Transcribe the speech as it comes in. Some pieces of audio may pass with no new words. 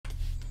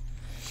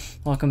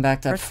Welcome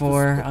back to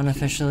 4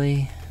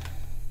 unofficially.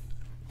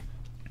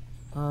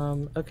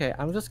 Okay,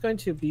 I'm just going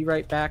to be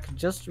right back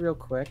just real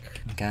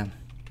quick. Okay.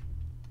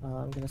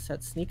 I'm gonna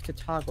set sneak to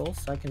toggle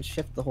so I can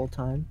shift the whole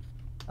time.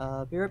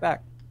 Be right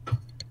back.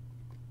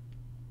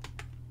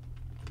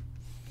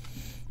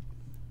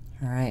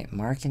 Alright,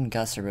 Mark and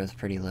Gus are both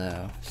pretty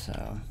low,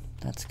 so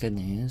that's good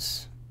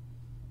news.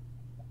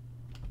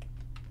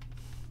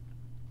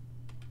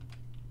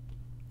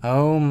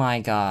 Oh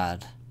my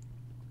god.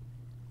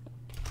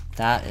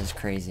 That is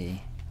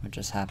crazy what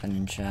just happened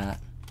in chat.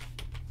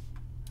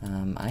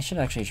 I should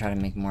actually try to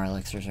make more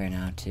elixirs right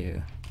now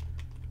too.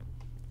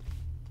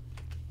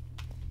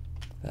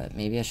 But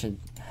maybe I should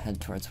head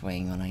towards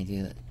wing when I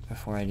do that,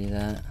 before I do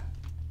that.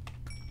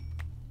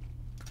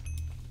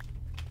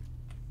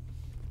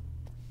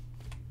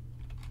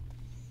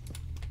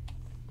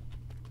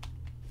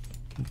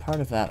 And part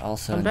of that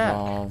also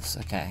involves...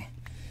 Okay.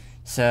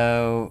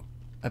 So,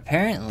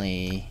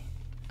 apparently,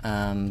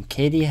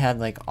 Katie had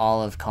like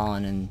all of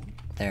Colin in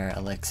their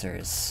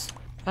elixirs.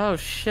 Oh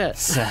shit.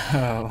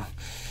 So,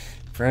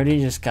 Brody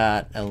just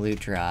got a loot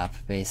drop,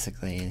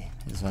 basically,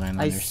 is what I'm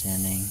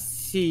understanding.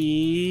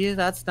 See,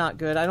 that's not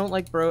good. I don't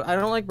like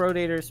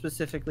Brodator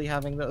specifically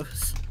having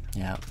those.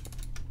 Yeah.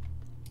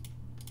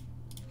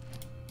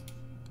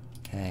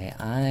 Okay,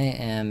 I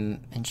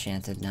am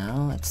enchanted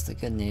now. That's the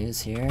good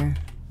news here.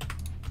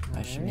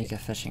 I should make a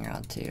fishing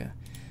rod too.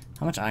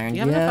 How much iron do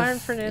you have? Iron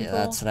for an anvil? Yeah,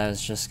 that's what I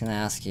was just gonna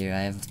ask you. I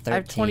have 13. I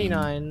have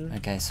 29.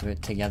 Okay, so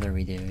together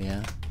we do,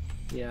 yeah.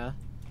 Yeah.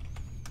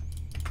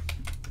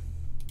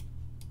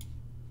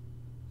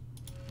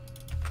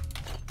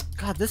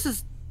 God, this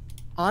is...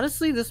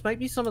 Honestly, this might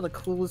be some of the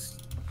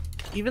coolest...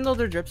 Even though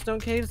they're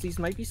dripstone caves, these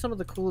might be some of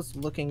the coolest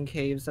looking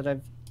caves that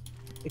I've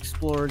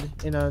explored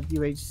in a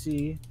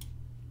UHC.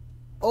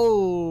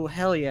 Oh,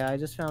 hell yeah, I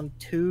just found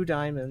 2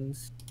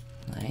 diamonds.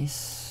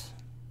 Nice.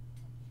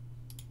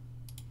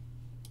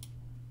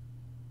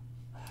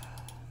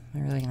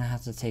 Am I really gonna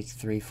have to take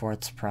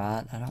 3/4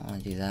 prot? I don't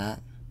want to do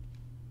that.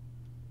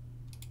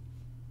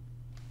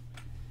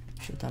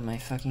 Should have done my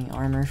fucking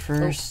armor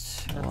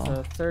first. Oh, that's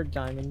a 3rd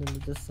diamond in the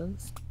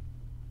distance.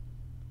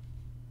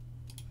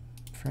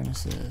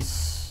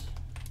 Furnaces.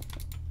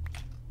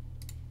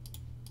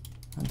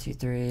 1, 2,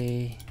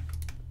 3.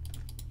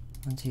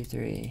 1, 2,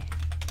 3.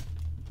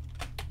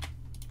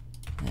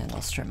 And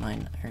I'll strip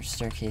mine or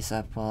staircase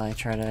up while I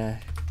try to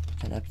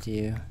get up to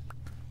you.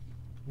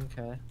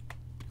 Okay.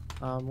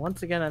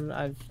 Once again,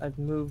 I've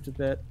moved a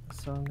bit,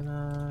 so I'm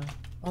gonna...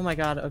 Oh my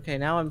god, okay,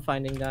 now I'm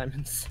finding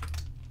diamonds.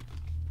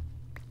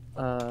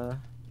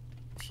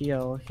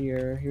 TL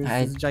here. Here's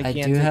this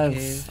gigantic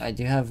cave. I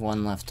do have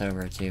 1 left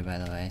over too, by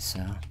the way,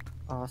 so...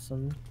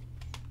 Awesome.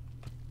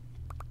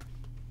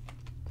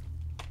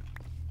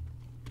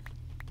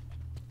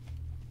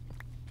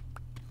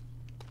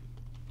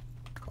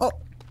 Oh!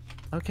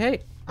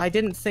 Okay, I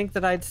didn't think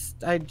that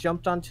I'd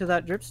jumped onto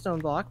that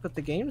dripstone block, but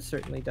the game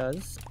certainly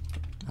does.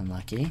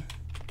 Unlucky.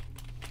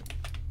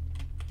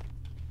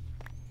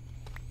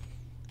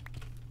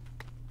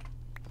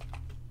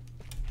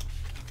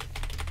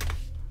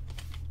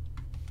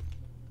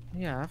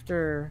 Yeah,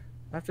 after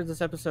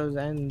this episode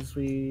ends,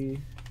 we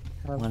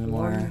have one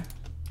more.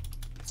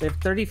 So we have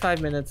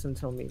 35 minutes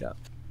until meetup.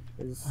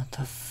 What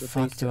the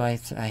fuck do I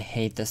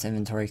hate this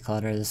inventory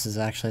clutter. This is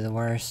actually the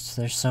worst.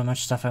 There's so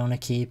much stuff I want to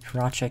keep.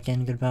 Raw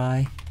chicken,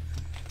 goodbye.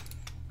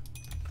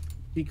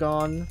 Be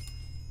gone.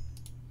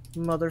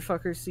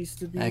 Motherfucker cease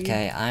to be.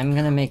 Okay, I'm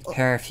gonna make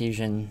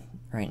parafusion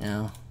right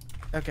now.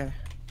 Okay.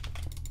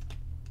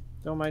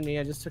 Don't mind me,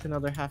 I just took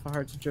another half a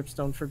heart to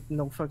dripstone for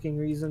no fucking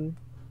reason.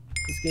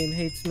 This game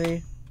hates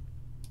me.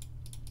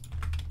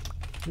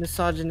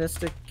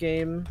 Misogynistic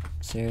game.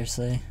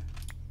 Seriously?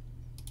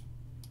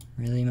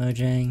 Really,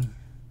 Mojang?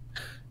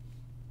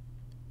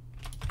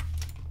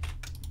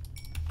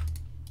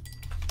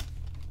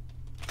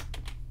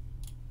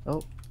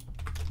 Oh.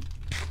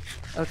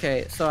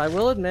 Okay, so I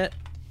will admit,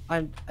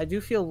 I do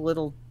feel a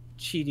little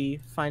cheaty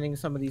finding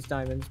some of these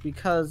diamonds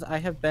because I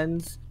have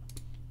Ben's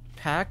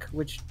pack,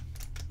 which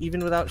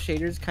even without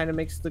shaders kind of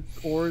makes the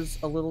ores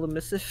a little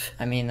emissive.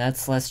 I mean,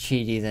 that's less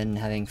cheaty than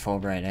having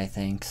Fulbright, I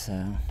think,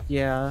 so...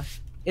 Yeah.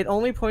 It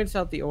only points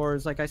out the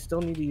ores, like I still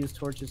need to use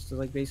torches to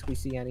like basically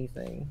see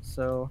anything,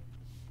 so...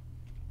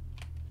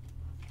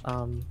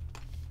 And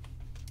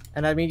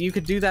I mean, you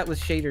could do that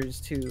with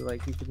shaders too,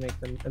 like you could make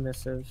them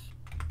emissive.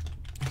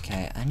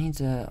 Okay, I need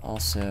to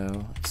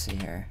also... Let's see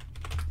here.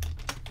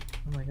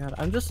 Oh my god,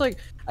 I'm just like...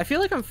 I feel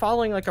like I'm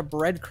following like a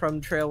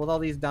breadcrumb trail with all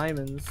these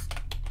diamonds.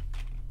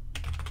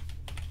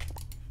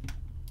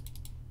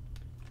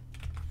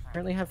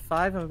 Currently have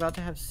 5, I'm about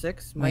to have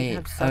 6, might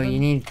have 7. Oh, you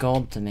need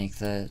gold to make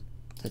the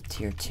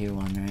tier 2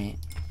 one, right?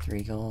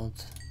 3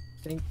 gold?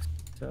 I think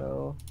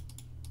so.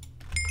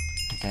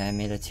 Okay, I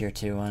made a tier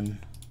 2 one.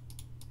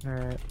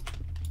 Alright.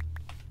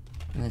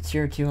 And the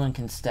tier 2 one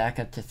can stack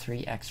up to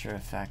 3 extra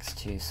effects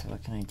too, so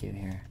what can I do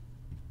here?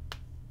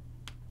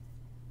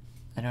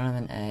 I don't have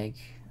an egg.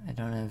 I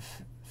don't have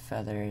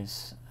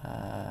feathers.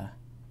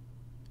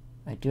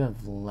 I do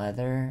have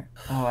leather.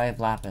 Oh, I have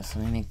lapis.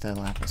 Let me make the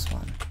lapis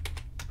one.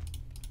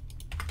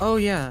 Oh,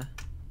 yeah.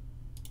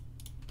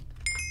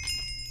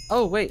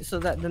 Oh, wait, so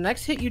that the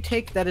next hit you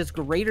take that is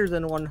greater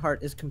than 1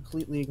 heart is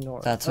completely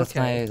ignored. That's with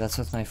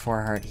my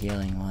 4 heart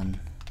healing one.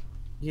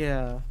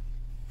 Yeah.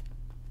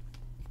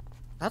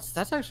 That's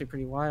actually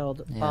pretty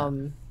wild. Yeah.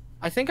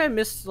 I think I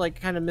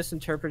kind of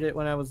misinterpreted it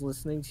when I was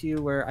listening to you,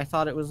 where I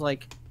thought it was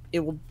like it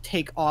will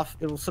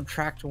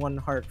subtract 1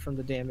 heart from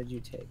the damage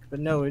you take. But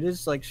no, it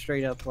is like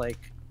straight up like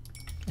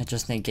it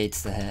just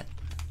negates the hit.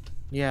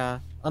 Yeah,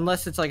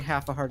 unless it's like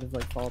half a heart of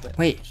like fall damage.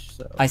 Wait,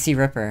 so. I see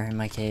Ripper in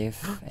my cave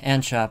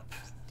and Shop.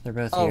 They're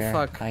both here. Oh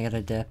fuck! I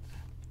gotta dip.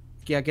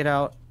 Yeah, get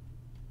out.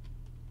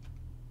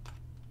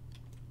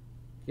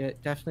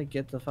 Definitely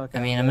get the fuck out.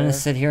 I mean, I'm gonna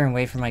sit here and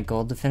wait for my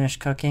gold to finish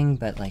cooking,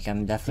 but like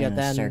I'm definitely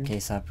gonna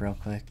staircase up real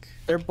quick.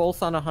 They're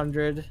both on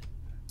 100,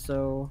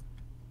 so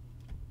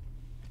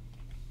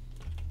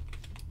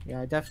yeah,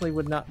 I definitely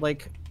would not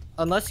like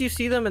unless you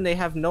see them and they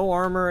have no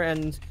armor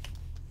and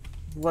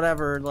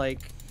whatever. Like,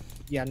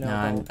 yeah, no.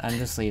 No, I'm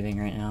just leaving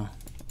right now.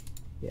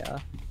 Yeah.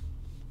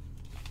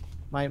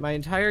 My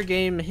entire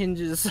game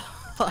hinges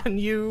on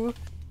you,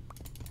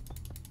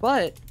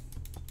 but.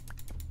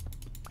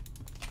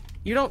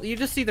 You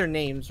just see their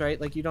names,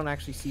 right? Like, you don't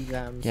actually see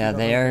them. So yeah,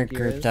 they are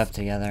grouped up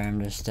together.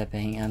 I'm just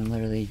dipping. I'm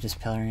literally just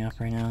pillaring up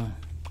right now.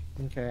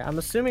 Okay, I'm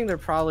assuming they're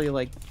probably,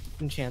 like,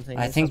 enchanting.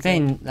 I think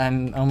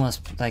I'm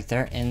almost, like,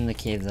 they're in the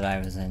cave that I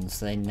was in,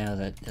 so they know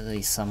that at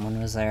least someone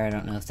was there. I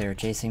don't know if they were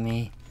chasing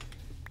me.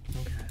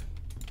 Okay.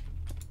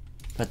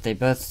 But they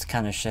both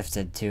kind of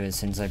shifted, too, as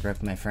soon as I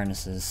broke my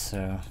furnaces,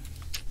 so...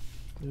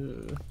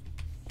 Ugh.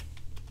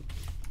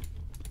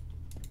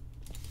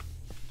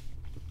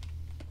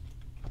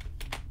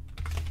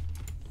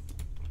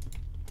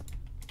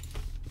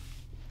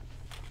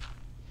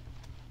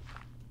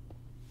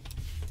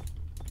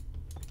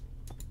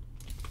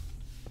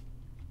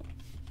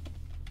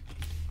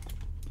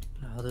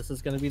 Oh, this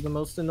is gonna be the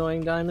most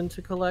annoying diamond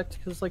to collect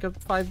because like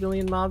 5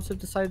 billion mobs have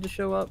decided to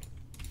show up.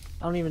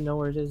 I don't even know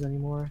where it is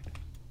anymore.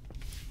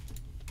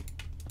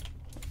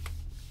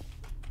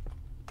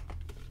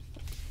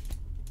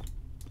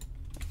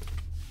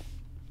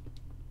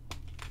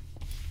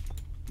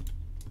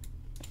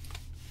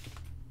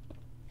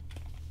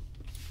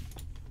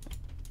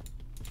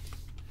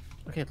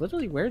 Okay,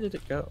 literally, where did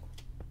it go?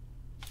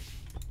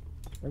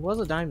 There was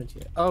a diamond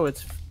here. Oh,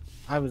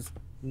 I was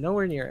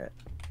nowhere near it.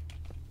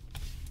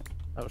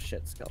 Oh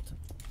shit, skeleton.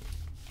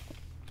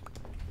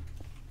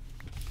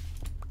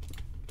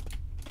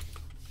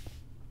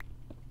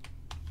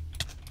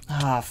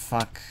 Ah,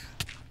 fuck.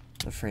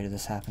 I'm afraid of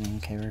this happening.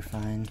 Okay, we're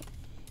fine.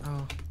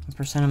 Oh. What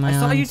percent am I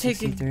saw on? you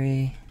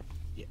 63.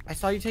 I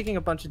saw you taking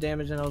a bunch of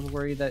damage and I was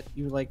worried that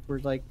you were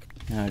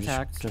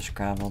attacked. just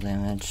gravel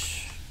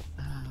damage.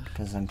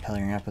 Because I'm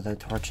pillaring up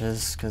without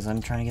torches, because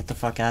I'm trying to get the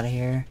fuck out of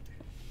here.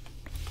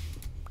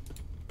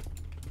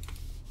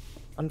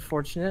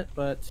 Unfortunate,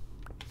 but...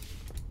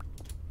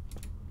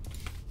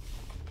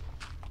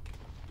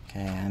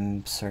 Okay,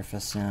 I'm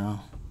surface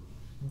now.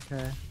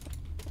 Okay.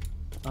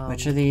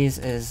 Which of these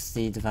is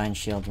the Divine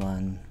Shield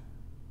one?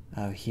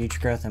 Oh, huge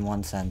growth in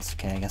 1 sense.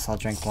 Okay, I guess I'll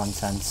drink 1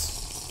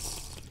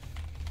 sense.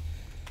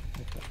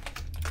 Okay.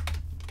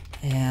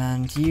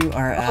 And you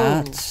are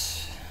at...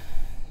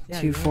 Yeah,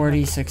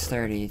 240,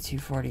 630.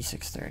 240,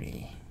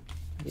 630.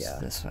 It's yeah.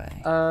 this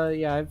way.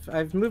 Yeah,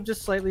 I've moved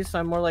just slightly, so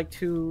I'm more like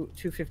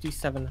 250,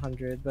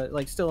 700, but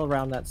like still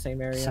around that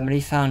same area. Somebody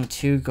found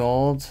 2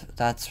 gold.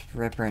 That's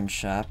Ripper and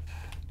Shep.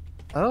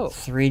 Oh.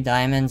 3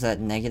 diamonds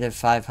at negative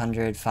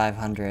 500,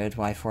 500,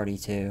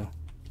 Y42.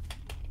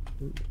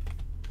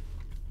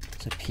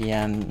 To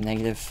PM,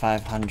 negative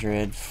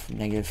 500,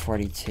 negative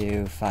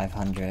 42,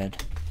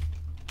 500.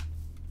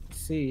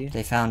 See.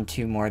 They found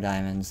 2 more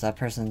diamonds. That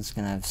person's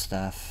gonna have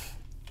stuff.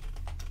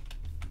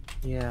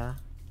 Yeah.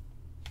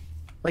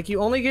 Like,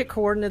 you only get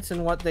coordinates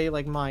in what they,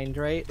 like, mined,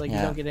 right? Like,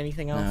 yeah. You don't get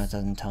anything else? No, it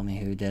doesn't tell me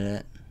who did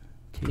it.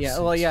 Yeah,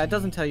 well, yeah, it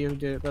doesn't tell you who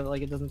did it, but,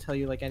 like, it doesn't tell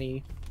you, like,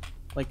 any...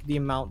 Like, the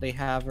amount they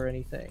have or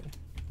anything.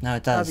 No,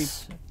 it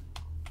does.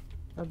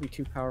 That'd be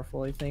too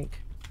powerful, I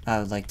think.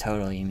 Oh, like,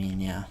 total, you mean,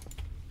 yeah.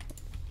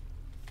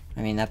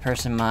 I mean, that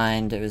person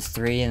mined, it was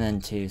 3 and then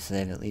 2, so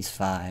they have at least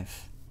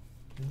 5.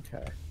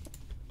 Okay.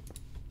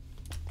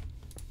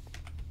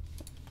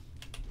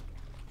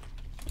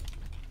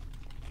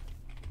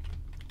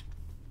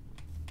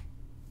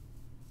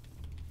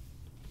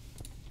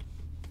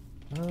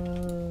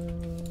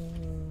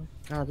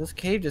 God, this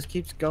cave just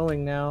keeps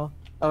going now.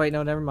 Oh wait,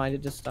 no, never mind,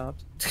 it just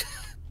stopped.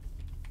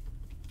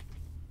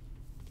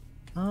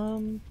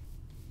 Don't,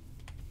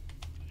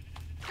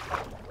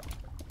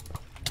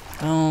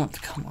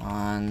 come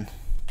on.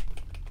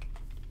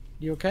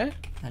 You okay?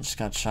 I just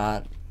got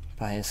shot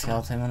by a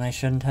skeleton when I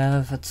shouldn't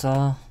have, that's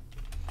all.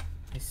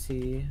 I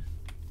see.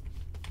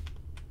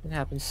 It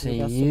happens to See,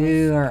 the best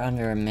you of us. are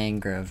under a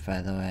mangrove,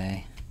 by the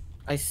way.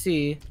 I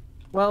see.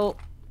 Well,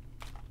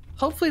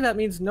 hopefully that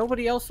means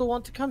nobody else will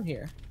want to come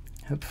here.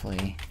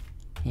 Hopefully.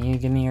 Can you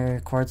give me your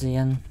chords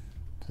again?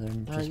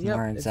 They're just Yep,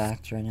 more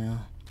exact right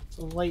now. It's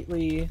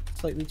slightly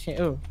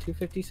changed. Oh,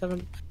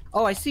 257.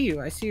 Oh, I see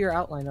you. I see your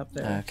outline up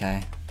there.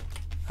 Okay.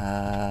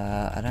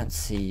 I don't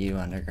see you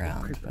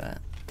underground, but...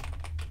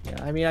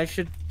 Yeah, I mean,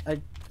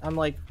 I'm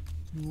like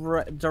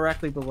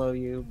directly below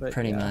you, but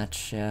pretty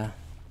much, yeah.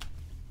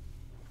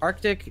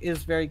 Arctic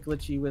is very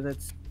glitchy with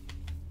its...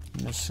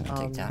 I'm just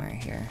gonna take down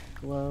right here.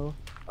 Glow.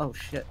 Oh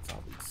shit,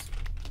 zombies.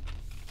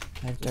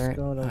 I have Just dirt.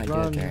 gonna I do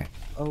run have dirt.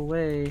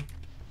 away.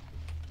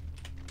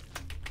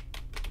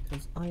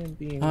 Because I am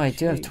being I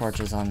do have chased.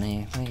 torches on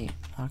me. Wait,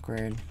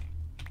 awkward.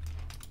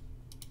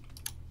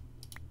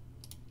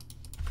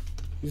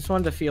 You just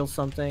wanted to feel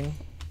something.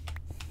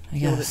 I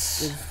Feel what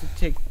guess. it is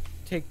to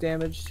take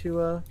damage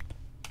to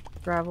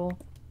gravel.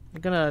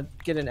 I'm gonna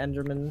get an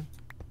Enderman.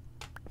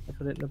 I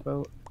put it in a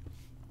boat.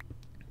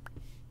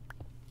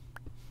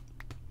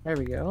 There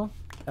we go.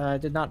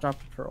 Did not drop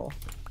a pearl.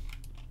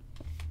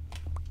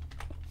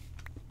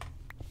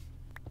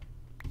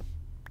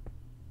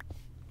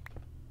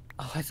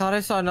 Oh, I thought I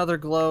saw another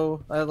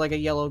glow, like a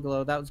yellow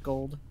glow. That was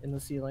gold in the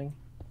ceiling.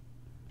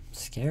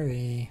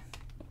 Scary.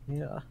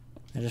 Yeah.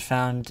 I just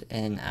found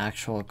an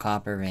actual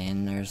copper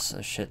vein. There's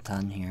a shit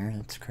ton here.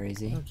 That's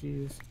crazy. Oh,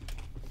 jeez.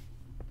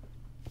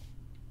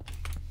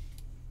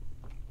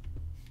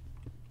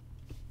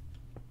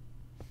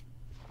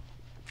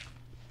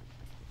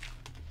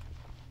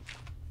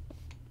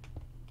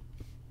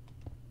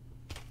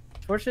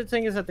 Fortunate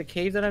thing is that the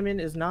cave that I'm in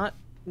is not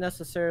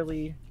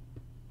necessarily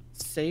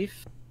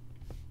safe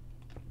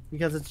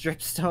because it's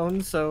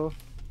dripstone, so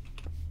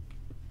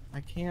I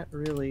can't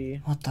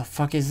really... What the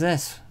fuck is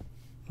this?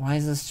 Why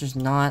is this just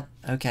not...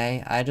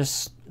 Okay, I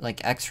just,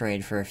 like,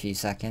 x-rayed for a few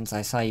seconds.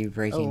 I saw you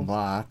breaking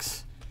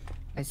blocks.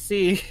 I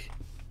see.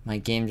 My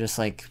game just,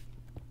 like,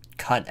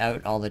 cut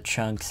out all the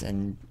chunks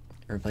and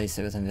replaced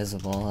it with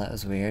invisible. That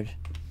was weird.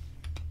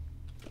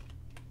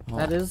 Well,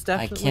 That is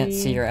definitely... I can't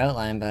see your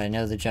outline, but I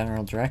know the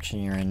general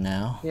direction you're in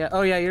now. Yeah,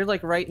 oh yeah, you're,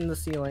 like, right in the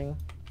ceiling.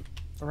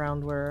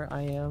 Around where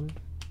I am.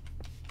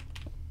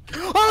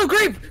 Oh,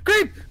 grape!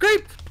 Grape!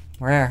 Grape!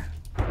 Where?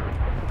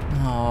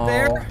 Oh.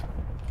 There.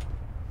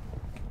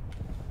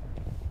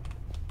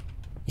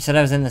 You said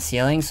I was in the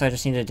ceiling, so I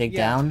just need to dig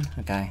Yeah. down?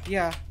 Okay.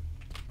 Yeah.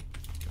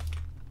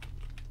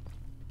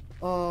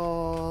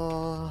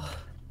 Oh.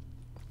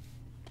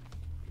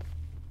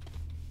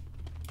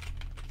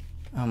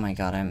 Oh my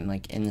god, I'm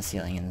like in the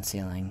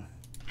ceiling,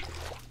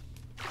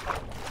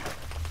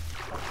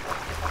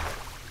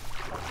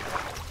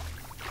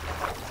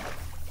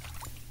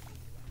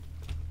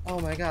 Oh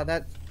my god,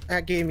 that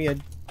gave me a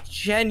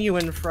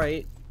genuine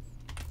fright.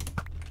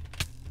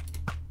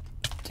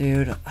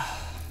 Dude.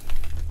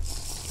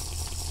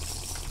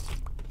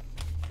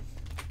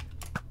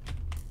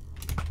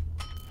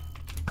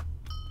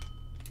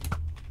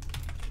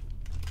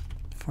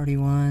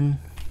 $41.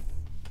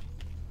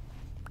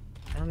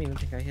 I don't even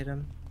think I hit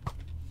him.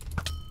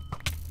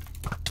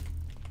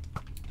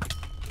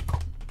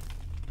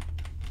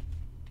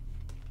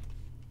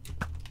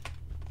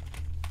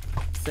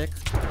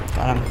 Six.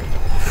 Got him.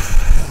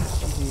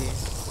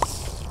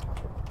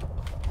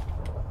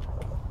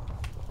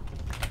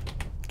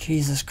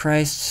 Jesus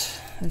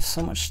Christ. There's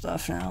so much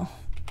stuff now.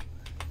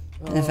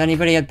 And if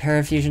anybody had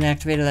parafusion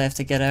activated, I have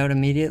to get out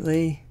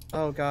immediately.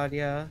 Oh god,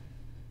 yeah.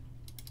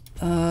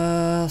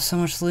 So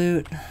much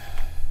loot.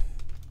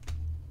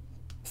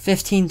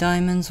 15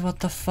 diamonds, what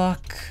the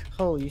fuck?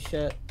 Holy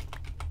shit.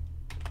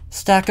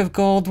 Stack of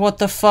gold, what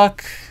the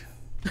fuck?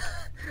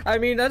 I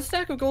mean, that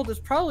stack of gold is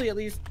probably at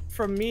least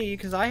from me,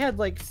 because I had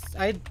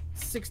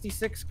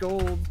 66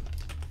 gold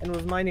and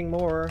was mining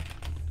more.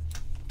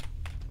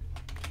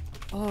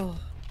 Oh.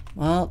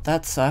 Well,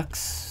 that sucks.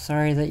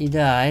 Sorry that you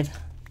died.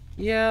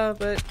 Yeah,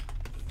 but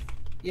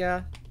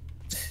yeah.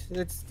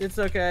 It's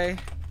okay.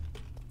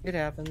 It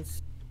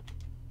happens.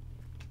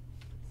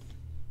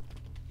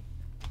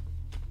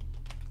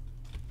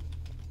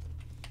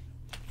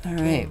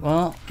 Alright,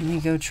 well, let me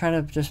go try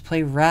to just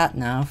play rat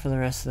now for the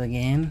rest of the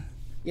game.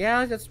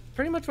 Yeah, that's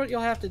pretty much what you'll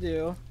have to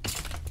do.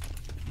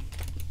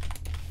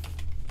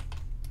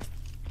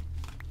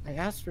 I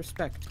asked for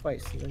spec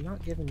twice, and they're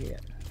not giving me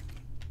it.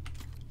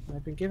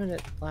 I've been given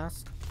it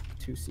last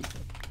 2 seasons.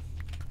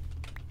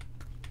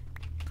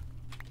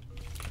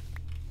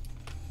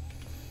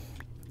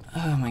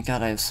 Oh my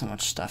god, I have so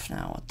much stuff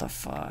now, what the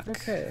fuck?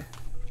 Okay.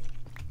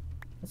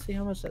 Let's see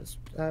how much that's...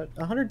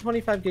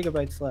 125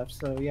 gigabytes left,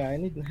 so yeah, I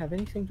didn't have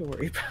anything to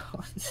worry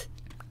about.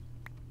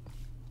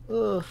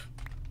 Ugh.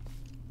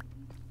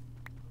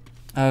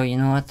 Oh, you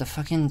know what? The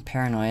fucking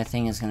paranoia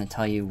thing is gonna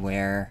tell you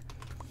where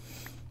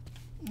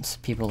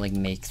people, like,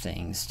 make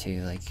things,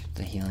 too, like,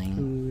 the healing.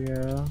 Ooh,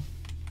 yeah.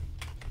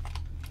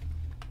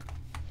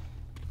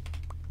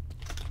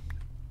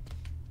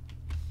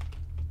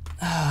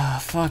 Ah,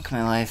 fuck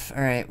my life.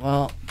 Alright,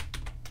 well...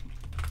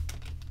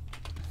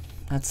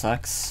 That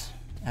sucks.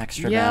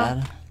 Extra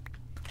bad.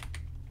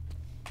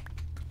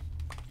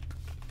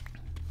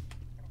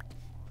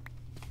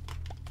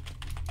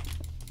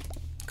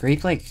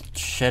 Greep, like,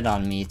 shit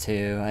on me,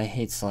 too. I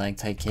hate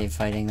stalactite cave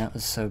fighting. That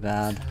was so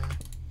bad.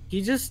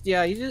 He just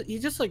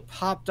like,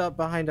 popped up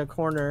behind a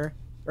corner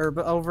or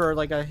over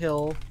like a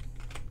hill.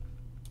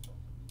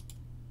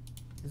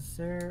 Is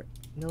there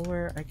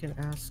nowhere I can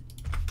ask?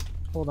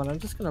 Hold on, I'm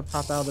just gonna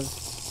pop out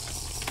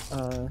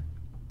of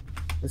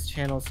this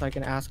channel so I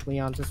can ask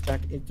Leon just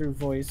back through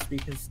voice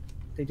because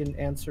they didn't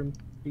answer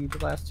me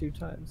the last 2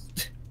 times.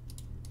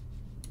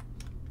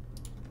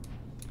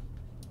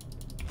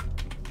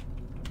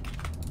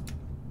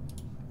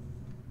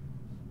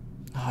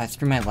 Oh, I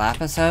threw my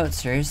lapis out?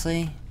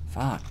 Seriously?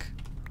 Fuck.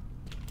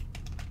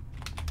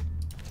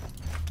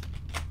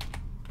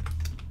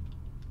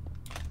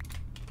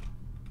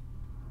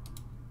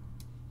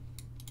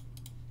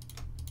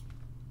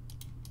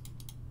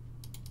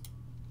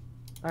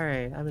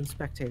 Alright, I'm in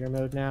spectator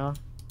mode now.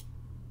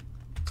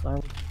 So I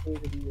will continue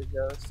to be your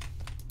ghost.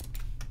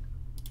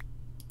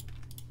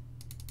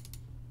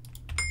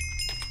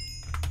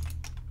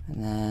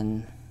 And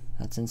then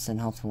that's instant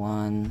health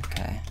 1.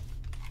 Okay.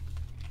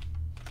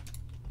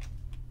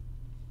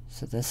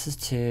 So this is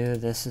 2,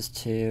 this is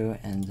 2,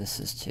 and this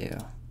is 2.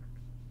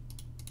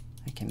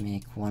 I can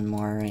make 1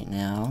 more right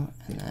now,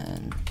 and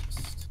then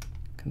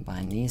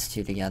combine these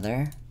 2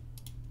 together.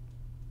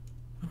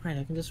 Alright,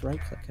 I can just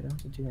right click, I don't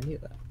have to do any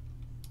of that.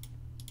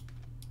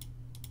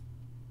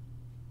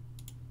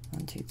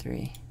 1, 2,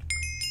 3.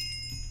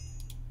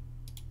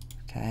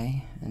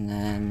 Okay, and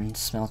then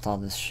smelt all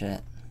this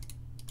shit.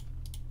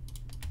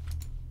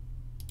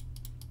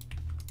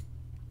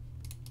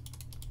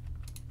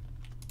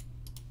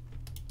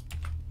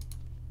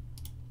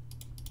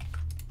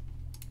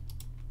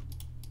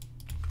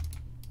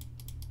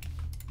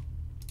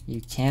 You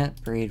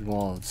can't breed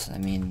wolves. I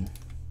mean,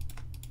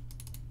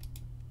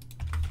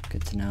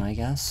 good to know, I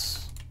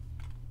guess.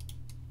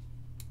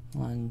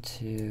 1,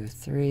 2,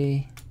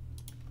 3.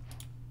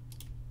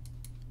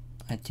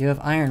 I do have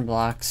iron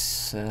blocks,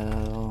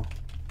 so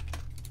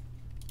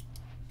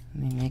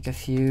let me make a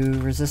few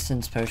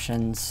resistance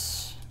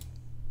potions.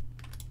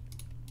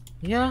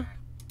 Yeah.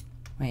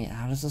 Wait,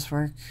 how does this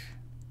work?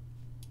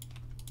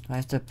 Do I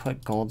have to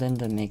put gold in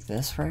to make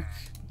this work?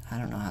 I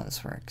don't know how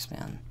this works,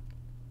 man.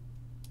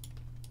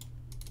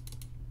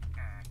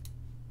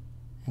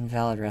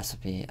 Invalid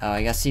recipe. Oh,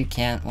 I guess you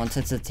can't, once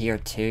it's a tier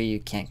 2, you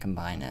can't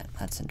combine it.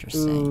 That's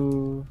interesting.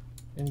 Ooh.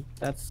 And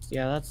that's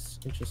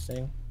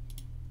interesting.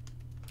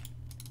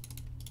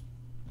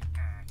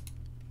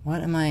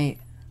 What am I...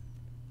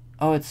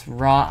 Oh, it's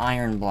raw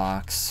iron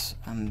blocks.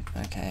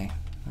 Okay.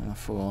 I'm a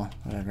fool.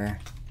 Whatever.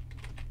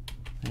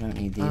 I don't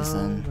need these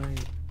then.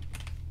 Right.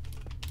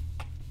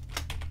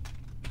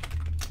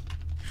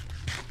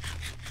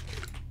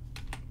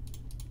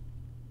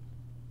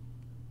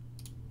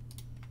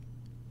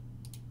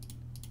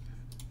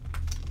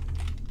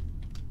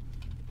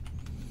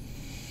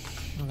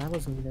 Oh, that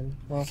wasn't even...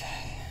 Well... Okay.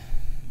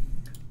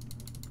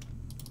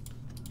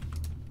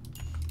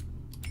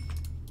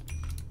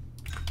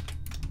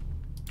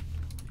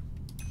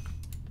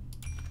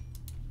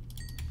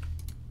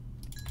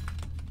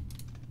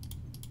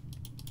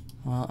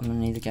 Well, I'm gonna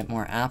need to get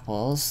more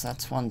apples.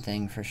 That's one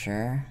thing for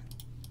sure.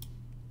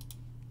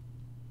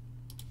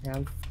 Yeah,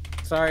 I'm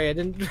sorry I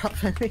didn't drop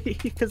any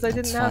because I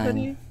didn't have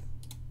any.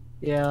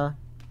 Yeah.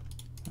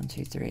 1,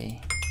 2,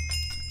 3.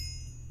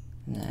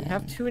 And then, You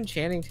have 2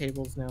 enchanting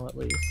tables now at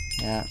least.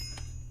 yeah.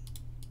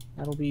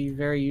 That'll be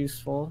very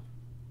useful.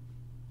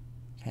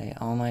 Okay,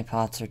 all my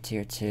pots are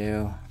tier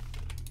 2.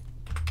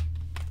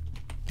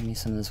 Give me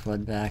some of this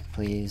wood back,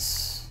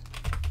 please.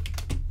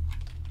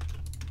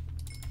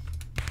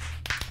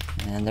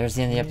 And there's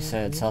the end of the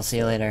episode, so I'll see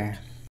you later.